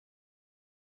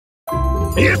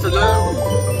Yes,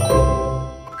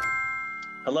 hello.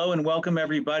 Hello and welcome,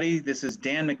 everybody. This is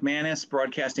Dan McManus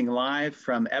broadcasting live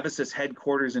from Evisys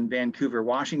headquarters in Vancouver,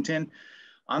 Washington.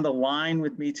 On the line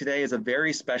with me today is a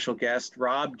very special guest,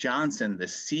 Rob Johnson, the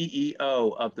CEO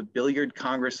of the Billiard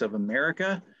Congress of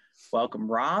America.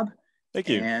 Welcome, Rob. Thank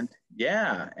you. And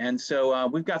so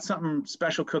we've got something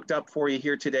special cooked up for you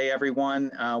here today,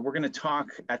 everyone. We're going to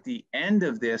talk at the end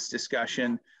of this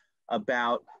discussion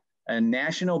about a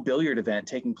national billiard event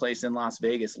taking place in Las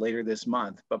Vegas later this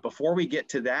month. But before we get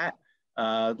to that,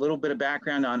 a little bit of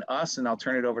background on us, and I'll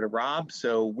turn it over to Rob.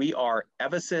 So we are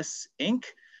Evisys Inc.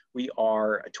 We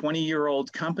are a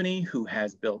 20-year-old company who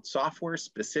has built software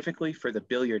specifically for the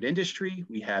billiard industry.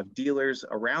 We have dealers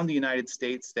around the United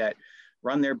States that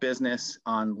run their business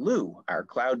on Lou, our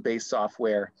cloud-based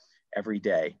software, every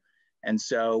day. And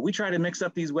so we try to mix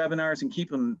up these webinars and keep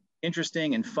them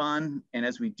interesting and fun. And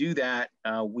as we do that,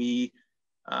 we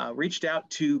reached out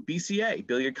to BCA,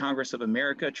 Billiard Congress of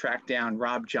America, tracked down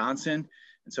Rob Johnson.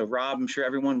 And so Rob, I'm sure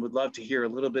everyone would love to hear a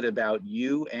little bit about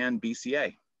you and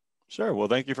BCA. Sure. Well,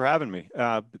 thank you for having me.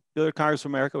 Billiard Congress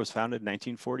of America was founded in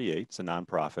 1948. It's a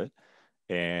nonprofit.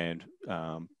 And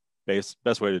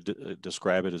best way to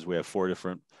describe it is we have 4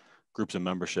 different groups of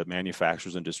membership: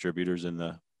 manufacturers and distributors in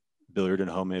the billiard and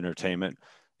home entertainment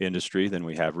industry. Then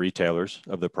we have retailers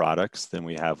of the products. Then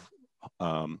we have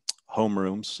home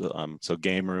rooms, so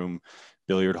game room,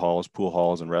 billiard halls, pool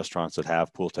halls, and restaurants that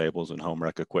have pool tables and home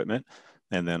rec equipment.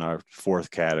 And then our 4th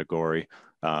category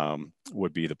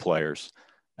would be the players.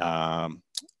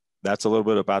 That's a little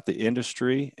bit about the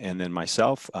industry. And then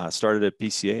myself started at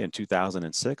BCA in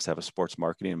 2006, have a sports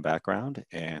marketing background,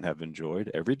 and have enjoyed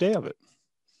every day of it.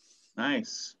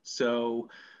 Nice. So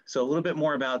a little bit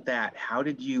more about that. How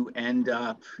did you end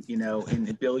up, in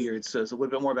the billiards? So it's a little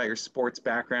bit more about your sports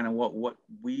background and what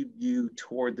weaved you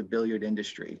toward the billiard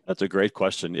industry. That's a great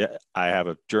question. Yeah, I have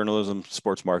a journalism,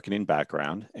 sports marketing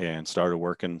background, and started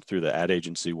working through the ad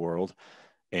agency world,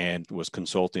 and was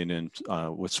consulting in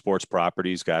with sports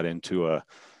properties. Got into a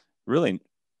really,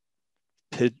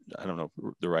 I don't know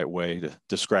the right way to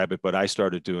describe it, but I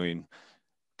started doing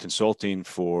consulting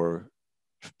for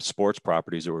sports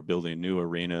properties that were building new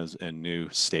arenas and new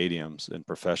stadiums in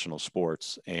professional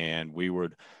sports. And we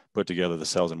would put together the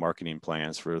sales and marketing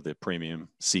plans for the premium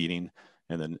seating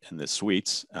and then in the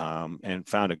suites, and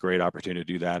found a great opportunity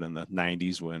to do that in the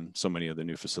 90s when so many of the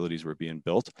new facilities were being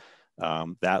built.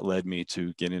 That led me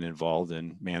to getting involved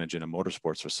in managing a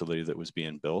motorsports facility that was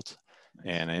being built.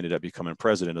 And I ended up becoming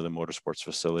president of the motorsports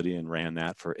facility and ran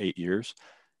that for 8 years.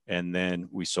 And then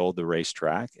we sold the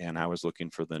racetrack, and I was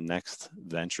looking for the next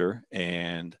venture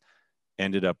and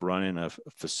ended up running a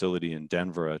facility in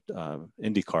Denver, an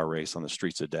IndyCar race on the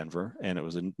streets of Denver. And it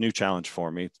was a new challenge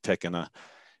for me,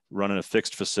 running a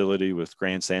fixed facility with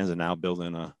grandstands and now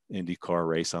building an IndyCar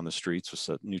race on the streets was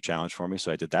a new challenge for me.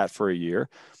 So I did that for a year.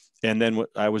 And then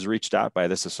I was reached out by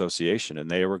this association, and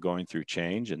they were going through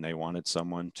change, and they wanted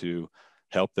someone to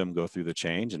help them go through the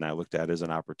change. And I looked at it as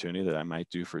an opportunity that I might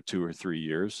do for 2 or 3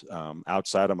 years,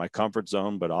 outside of my comfort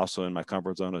zone, but also in my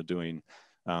comfort zone of doing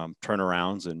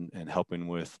turnarounds and helping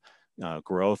with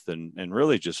growth and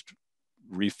really just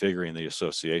refiguring the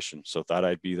association. So thought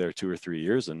I'd be there 2 or 3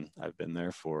 years, and I've been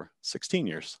there for 16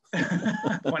 years.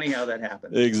 Funny how that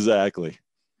happened. Exactly.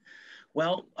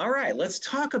 Well, all right, let's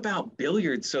talk about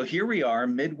billiards. So here we are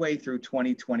midway through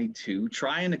 2022,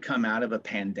 trying to come out of a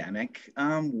pandemic.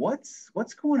 What's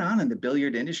going on in the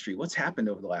billiard industry? What's happened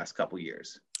over the last couple of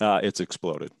years? It's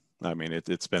exploded. I mean,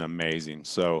 it's been amazing.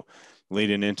 So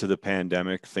leading into the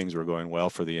pandemic, things were going well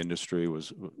for the industry.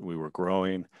 We were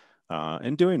growing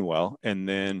and doing well. And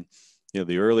then,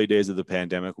 the early days of the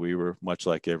pandemic, we were much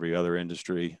like every other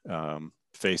industry,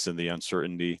 facing the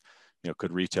uncertainty.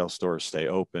 Could retail stores stay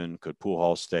open? Could pool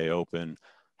halls stay open?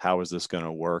 How is this going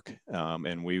to work?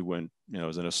 And we went,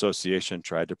 as an association,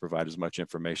 tried to provide as much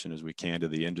information as we can to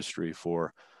the industry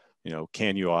for,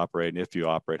 can you operate? And if you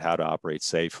operate, how to operate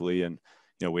safely. And,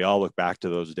 we all look back to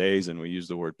those days and we use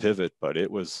the word pivot, but it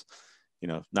was,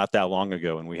 not that long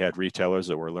ago. And we had retailers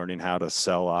that were learning how to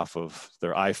sell off of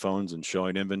their iPhones and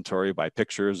showing inventory by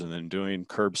pictures and then doing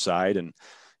curbside and,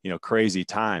 crazy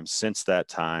times since that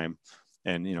time.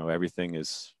 And, everything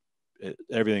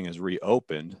is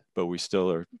reopened, but we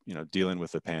still are, dealing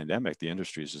with the pandemic. The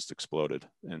industry has just exploded.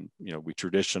 And, we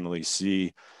traditionally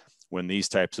see when these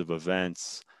types of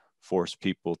events force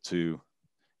people to,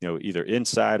 either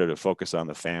inside or to focus on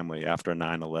the family after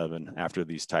 9/11, after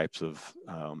these types of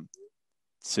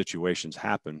situations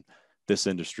happen, this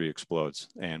industry explodes.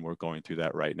 And we're going through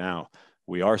that right now.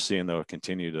 We are seeing, though,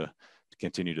 continue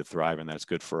to thrive, and that's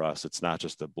good for us. It's not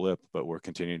just a blip, but we're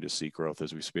continuing to see growth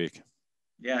as we speak.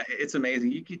 Yeah, it's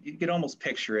amazing. You could almost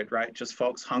picture it, right? Just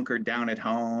folks hunkered down at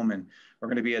home, and we're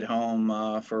going to be at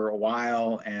home for a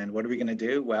while. And what are we going to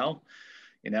do? Well,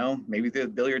 maybe the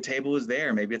billiard table is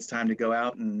there. Maybe it's time to go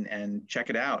out and check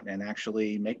it out and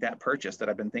actually make that purchase that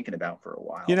I've been thinking about for a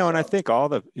while. And I think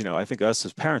I think us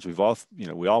as parents, we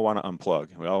all want to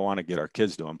unplug. We all want to get our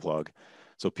kids to unplug.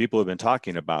 So people have been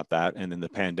talking about that. And then the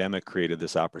pandemic created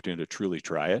this opportunity to truly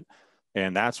try it.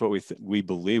 And that's what we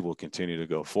believe will continue to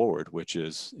go forward, which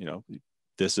is,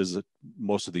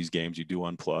 most of these games you do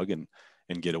unplug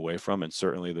and get away from. And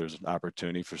certainly there's an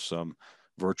opportunity for some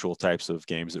virtual types of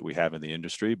games that we have in the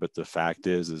industry. But the fact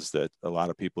is that a lot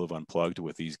of people have unplugged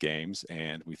with these games,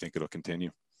 and we think it'll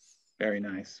continue. Very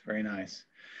nice. Very nice.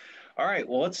 All right.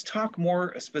 Well, let's talk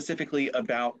more specifically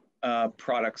about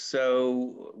products.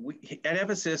 So at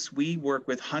Evisys, we work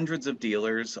with hundreds of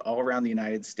dealers all around the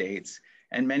United States,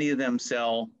 and many of them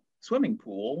sell swimming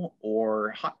pool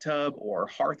or hot tub or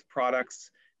hearth products,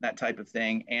 that type of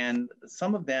thing. And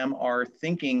some of them are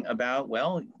thinking about,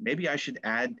 well, maybe I should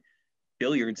add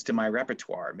billiards to my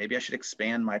repertoire. Maybe I should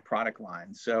expand my product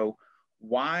line. So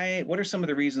what are some of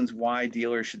the reasons why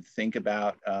dealers should think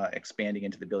about expanding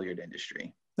into the billiard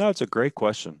industry? No, it's a great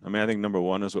question. I mean, I think number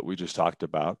one is what we just talked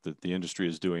about, that the industry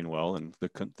is doing well and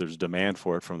there's demand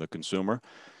for it from the consumer.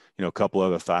 A couple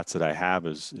other thoughts that I have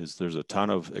is there's a ton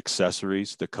of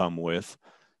accessories that come with,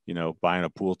 buying a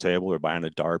pool table or buying a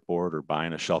dartboard or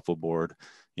buying a shuffleboard.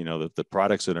 The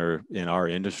products that are in our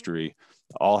industry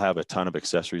all have a ton of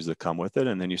accessories that come with it.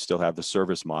 And then you still have the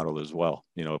service model as well.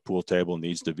 A pool table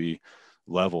needs to be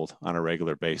leveled on a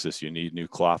regular basis. You need new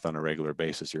cloth on a regular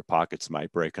basis. Your pockets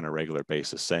might break on a regular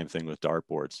basis. Same thing with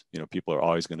dartboards. People are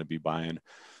always going to be buying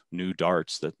new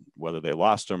darts, that whether they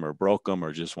lost them or broke them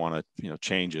or just want to,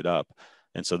 change it up.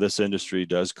 And so this industry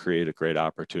does create a great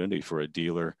opportunity for a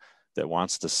dealer that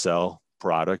wants to sell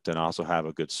product and also have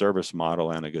a good service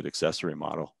model and a good accessory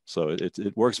model. So it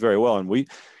works very well. And we,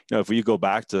 if we go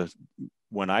back to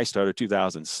when I started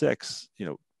 2006,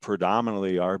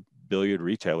 predominantly our billiard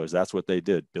retailers, that's what they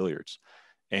did, billiards.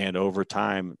 And over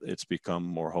time, it's become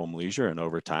more home leisure. And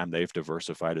over time, they've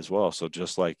diversified as well. So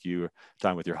just like you were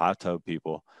talking with your hot tub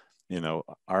people,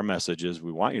 our message is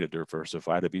we want you to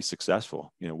diversify to be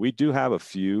successful. We do have a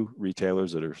few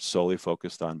retailers that are solely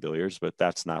focused on billiards, but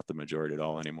that's not the majority at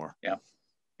all anymore. Yeah.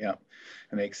 Yeah,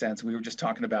 it makes sense. We were just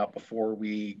talking about before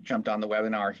we jumped on the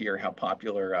webinar here how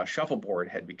popular shuffleboard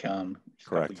had become a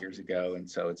couple years ago. And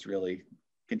so it's really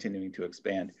continuing to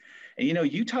expand. And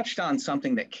you touched on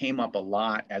something that came up a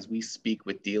lot as we speak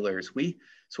with dealers. We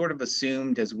sort of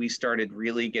assumed as we started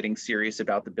really getting serious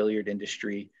about the billiard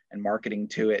industry and marketing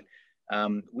to it,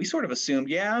 we sort of assumed,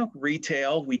 yeah,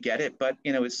 retail, we get it, but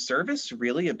is service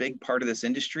really a big part of this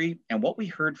industry? And what we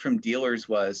heard from dealers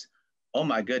was, oh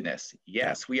my goodness,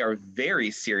 yes, we are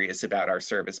very serious about our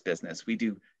service business. We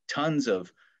do tons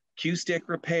of cue stick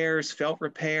repairs, felt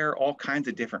repair, all kinds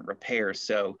of different repairs.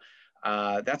 So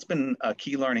that's been a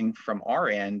key learning from our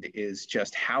end, is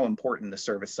just how important the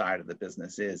service side of the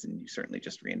business is. And you certainly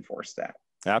just reinforced that.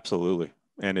 Absolutely.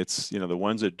 And it's, the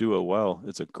ones that do it well,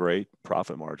 it's a great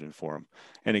profit margin for them.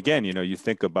 And again, you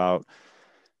think about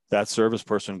that service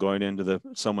person going into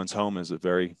someone's home is a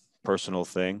very personal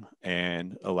thing,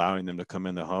 and allowing them to come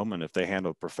in the home. And if they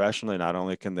handle it professionally, not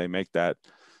only can they make that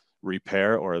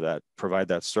repair or that provide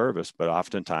that service, but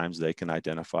oftentimes they can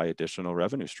identify additional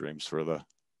revenue streams for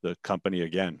the company.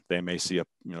 Again, they may see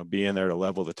be in there to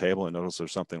level the table and notice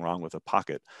there's something wrong with a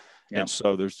pocket. Yep. And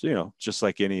so there's, just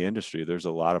like any industry, there's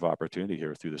a lot of opportunity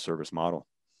here through the service model.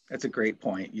 That's a great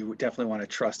point. You definitely want a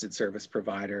trusted service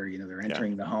provider. They're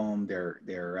entering the home,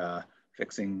 they're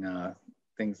fixing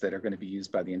things that are going to be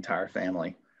used by the entire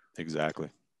family. Exactly.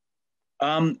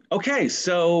 Okay,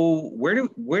 so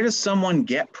where does someone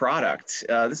get product?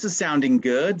 This is sounding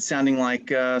good, sounding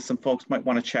like some folks might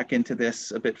want to check into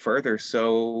this a bit further.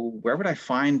 So where would I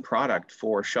find product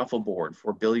for shuffleboard,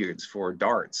 for billiards, for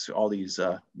darts, all these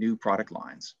new product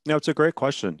lines? No, it's a great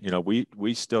question.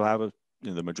 We still have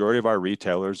the majority of our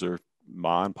retailers are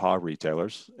ma and pa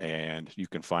retailers, and you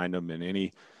can find them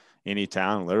in any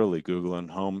town, literally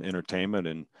Googling home entertainment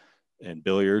and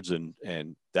billiards, and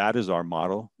that is our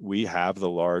model. We have the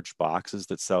large boxes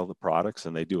that sell the products,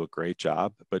 and they do a great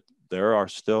job, but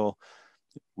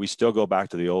we still go back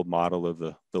to the old model of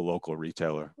the local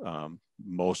retailer,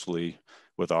 mostly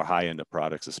with our high end of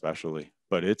products especially.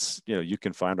 But it's, you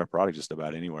can find our product just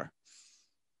about anywhere.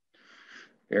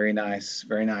 Very nice.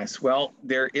 Very nice. Well,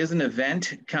 there is an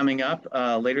event coming up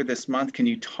later this month. Can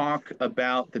you talk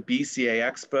about the BCA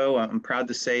Expo? I'm proud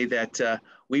to say that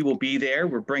we will be there.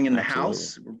 We're bringing the Absolutely.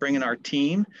 house. We're bringing our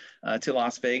team to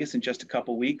Las Vegas in just a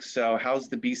couple weeks. So how's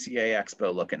the BCA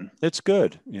Expo looking? It's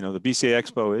good. The BCA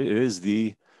Expo, it is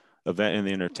the event in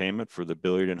the entertainment for the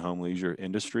billiard and home leisure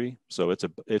industry. So it's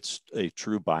a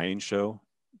true buying show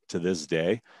to this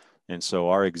day. And so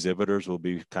our exhibitors will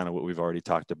be kind of what we've already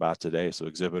talked about today. So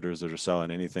exhibitors that are selling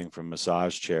anything from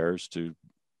massage chairs to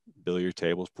billiard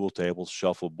tables, pool tables,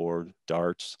 shuffleboard,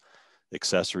 darts,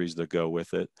 accessories that go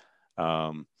with it.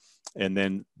 And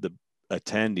then the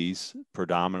attendees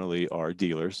predominantly are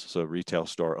dealers, so retail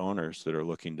store owners that are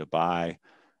looking to buy.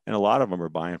 And a lot of them are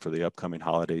buying for the upcoming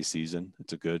holiday season.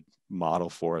 It's a good model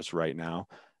for us right now.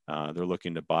 They're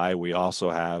looking to buy. We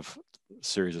also have a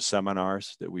series of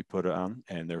seminars that we put on,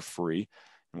 and they're free.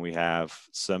 And we have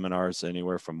seminars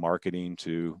anywhere from marketing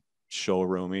to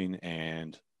showrooming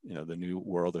and the new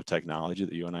world of technology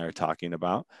that you and I are talking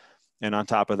about. And on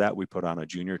top of that, we put on a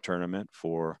junior tournament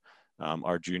for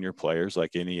our junior players.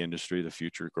 Like any industry, the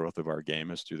future growth of our game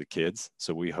is through the kids.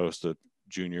 So we host a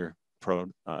junior pro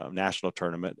national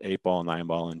tournament, 8-ball,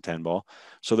 9-ball, and 10-ball.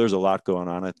 So there's a lot going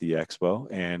on at the expo,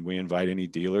 and we invite any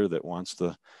dealer that wants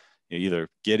to either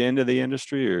get into the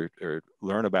industry or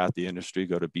learn about the industry.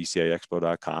 Go to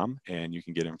bcaexpo.com and you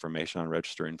can get information on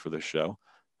registering for the show.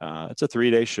 It's a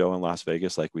 3-day show in Las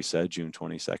Vegas, like we said, June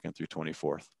 22nd through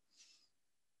 24th.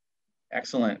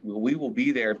 Excellent. Well, we will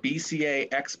be there.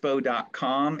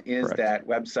 bcaexpo.com is Correct. That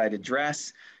website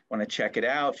address. Want to check it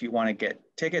out if you want to get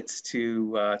tickets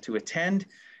to attend,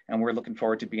 and we're looking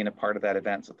forward to being a part of that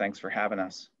event. So thanks for having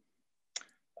us.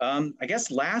 I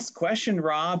guess last question,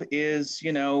 Rob, is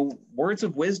words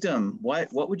of wisdom.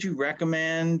 What would you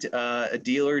recommend a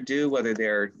dealer do, whether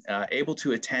they're able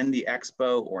to attend the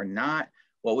expo or not?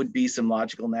 What would be some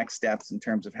logical next steps in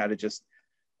terms of how to just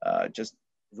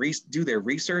do their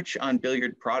research on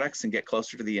billiard products and get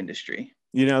closer to the industry?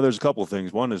 There's a couple of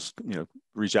things. One is,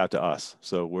 reach out to us.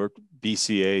 So we're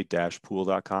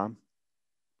bca-pool.com.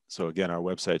 So again, our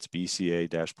website's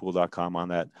bca-pool.com. On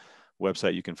that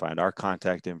website, you can find our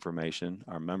contact information,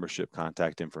 our membership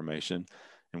contact information.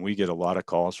 And we get a lot of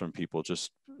calls from people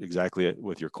just exactly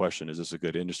with your question. Is this a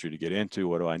good industry to get into?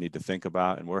 What do I need to think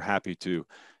about? And we're happy to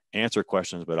answer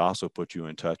questions, but also put you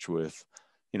in touch with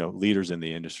leaders in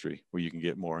the industry where you can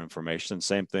get more information.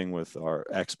 Same thing with our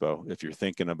expo. If you're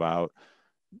thinking about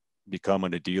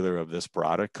becoming a dealer of this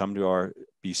product, come to our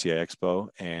BCA Expo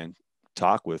and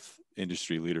talk with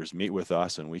industry leaders, meet with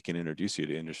us, and we can introduce you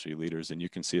to industry leaders, and you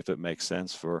can see if it makes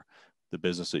sense for the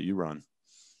business that you run.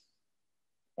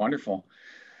 Wonderful.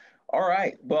 All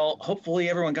right. Well, hopefully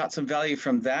everyone got some value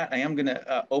from that. I am going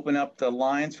to open up the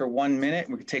lines for 1 minute.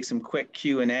 We can take some quick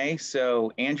Q&A.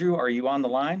 So Andrew, are you on the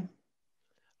line?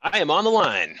 I am on the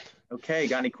line. Okay.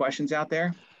 Got any questions out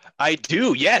there? I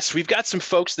do. Yes. We've got some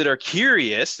folks that are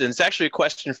curious, and it's actually a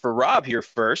question for Rob here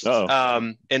first.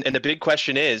 And the big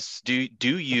question is, do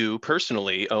you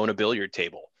personally own a billiard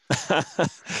table?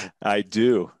 I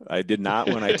do. I did not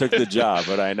when I took the job,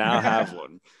 but I now have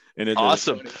one. And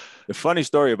awesome. The funny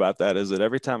story about that is that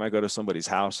every time I go to somebody's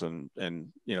house and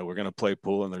we're going to play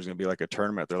pool and there's going to be like a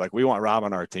tournament, they're like, we want Rob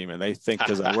on our team. And they think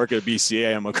because I work at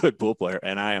BCA, I'm a good pool player,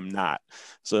 and I am not.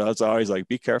 So it's always like,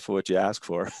 be careful what you ask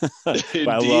for. But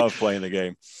I love playing the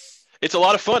game. It's a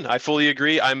lot of fun. I fully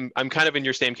agree. I'm kind of in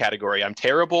your same category. I'm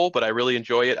terrible, but I really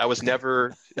enjoy it. I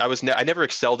never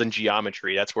excelled in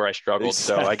geometry. That's where I struggled.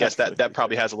 Exactly. So I guess that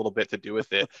probably has a little bit to do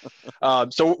with it.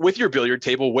 So with your billiard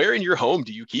table, where in your home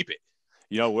do you keep it?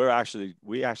 We actually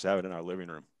have it in our living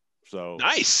room. So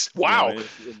nice. Wow.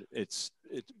 It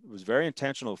was very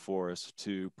intentional for us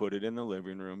to put it in the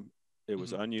living room. It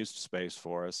was unused space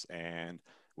for us, and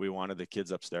we wanted the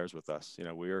kids upstairs with us.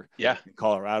 We're in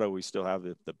Colorado. We still have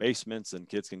the basements, and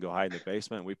kids can go hide in the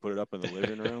basement. We put it up in the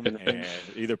living room and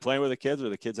either playing with the kids or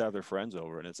the kids have their friends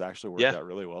over, and it's actually worked out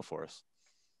really well for us.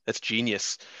 That's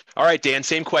genius. All right, Dan,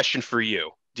 same question for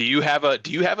you. Do you have a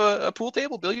pool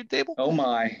table, billiard table? Oh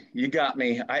my, you got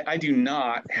me. I do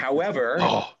not. However,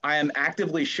 I am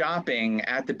actively shopping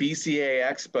at the BCA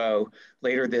Expo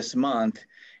later this month.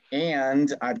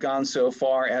 And I've gone so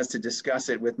far as to discuss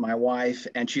it with my wife,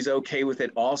 and she's okay with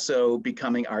it also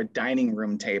becoming our dining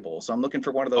room table. So I'm looking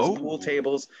for one of those pool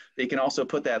tables that you can also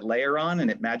put that layer on, and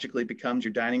it magically becomes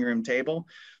your dining room table.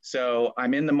 So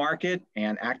I'm in the market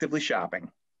and actively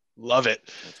shopping. Love it.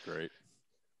 That's great.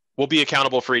 We'll be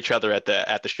accountable for each other at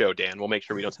the show, Dan. We'll make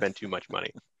sure we don't spend too much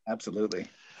money. Absolutely.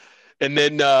 And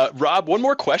then, Rob, one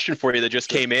more question for you that just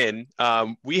came in.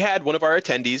 We had one of our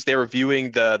attendees, they were viewing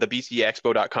the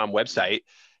bcaexpo.com website,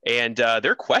 and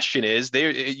their question is,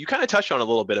 you kind of touched on a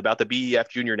little bit about the BEF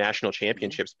Junior National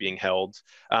Championships being held.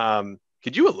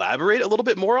 Could you elaborate a little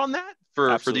bit more on that?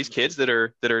 for these kids that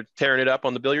are tearing it up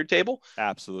on the billiard table?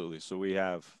 Absolutely. So we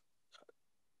have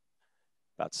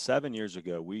about 7 years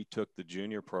ago, we took the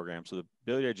junior program. So the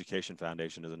Billiard Education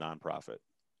Foundation is a nonprofit,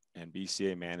 and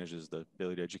BCA manages the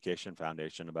Billiard Education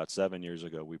Foundation. About 7 years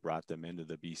ago, we brought them into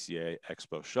the BCA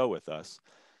Expo show with us.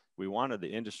 We wanted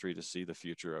the industry to see the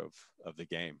future of the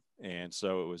game. And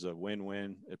so it was a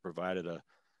win-win. It provided a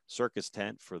circus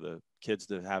tent for the kids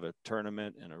to have a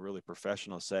tournament in a really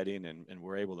professional setting, and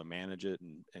we're able to manage it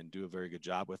and do a very good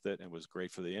job with it. And it was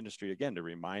great for the industry, again, to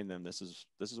remind them this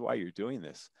is why you're doing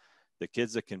this. The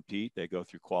kids that compete, they go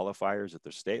through qualifiers at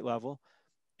their state level,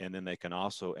 and then they can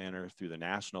also enter through the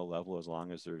national level as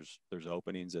long as there's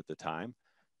openings at the time.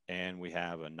 And we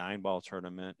have a 9-ball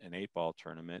tournament, an 8-ball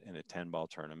tournament, and a 10-ball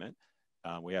tournament.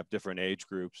 We have different age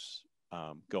groups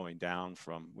going down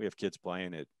from, we have kids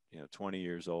playing at 20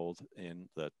 years old in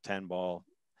the 10-ball,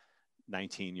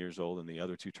 19 years old in the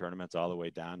other 2 tournaments, all the way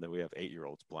down to we have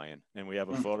 8-year-olds playing. And we have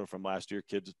a photo from last year,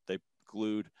 kids, they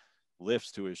glued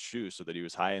lifts to his shoes so that he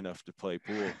was high enough to play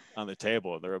pool on the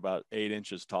table. They're about 8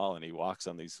 inches tall, and he walks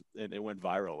on these, and it went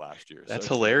viral last year. That's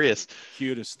so hilarious.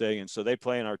 Cutest thing. And so they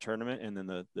play in our tournament, and then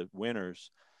the winners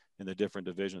in the different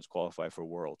divisions qualify for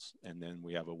worlds. And then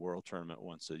we have a world tournament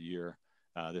once a year.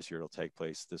 This year it'll take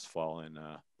place this fall in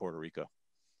Puerto Rico.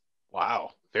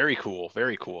 Wow. Very cool.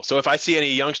 Very cool. So if I see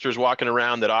any youngsters walking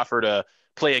around that offer to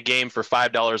play a game for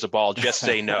 $5 a ball, just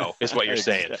say no, is what you're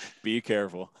saying. Be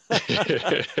careful.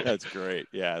 That's great.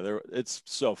 Yeah, it's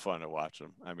so fun to watch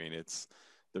them. I mean,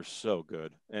 they're so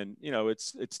good. And,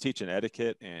 it's teaching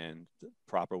etiquette and the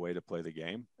proper way to play the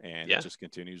game. And it just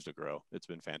continues to grow. It's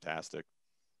been fantastic.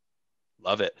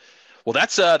 Love it. Well,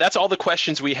 that's all the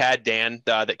questions we had, Dan,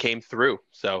 that came through.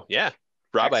 So yeah,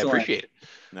 Rob, excellent. I appreciate it.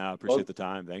 No, I appreciate the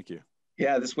time. Thank you.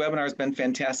 Yeah, this webinar has been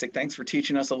fantastic. Thanks for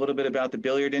teaching us a little bit about the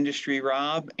billiard industry,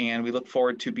 Rob. And we look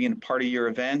forward to being a part of your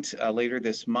event later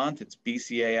this month. It's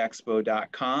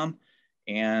bcaexpo.com.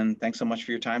 And thanks so much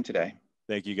for your time today.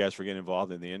 Thank you guys for getting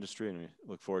involved in the industry, and we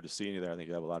look forward to seeing you there. I think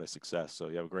you have a lot of success. So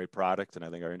you have a great product, and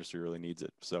I think our industry really needs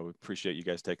it. So we appreciate you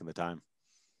guys taking the time.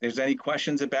 If there's any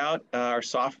questions about our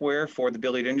software for the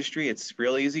billiard industry, it's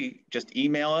real easy. Just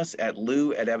email us at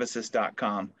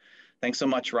lou@evasys.com. Thanks so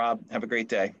much, Rob. Have a great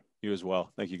day. You as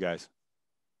well. Thank you, guys.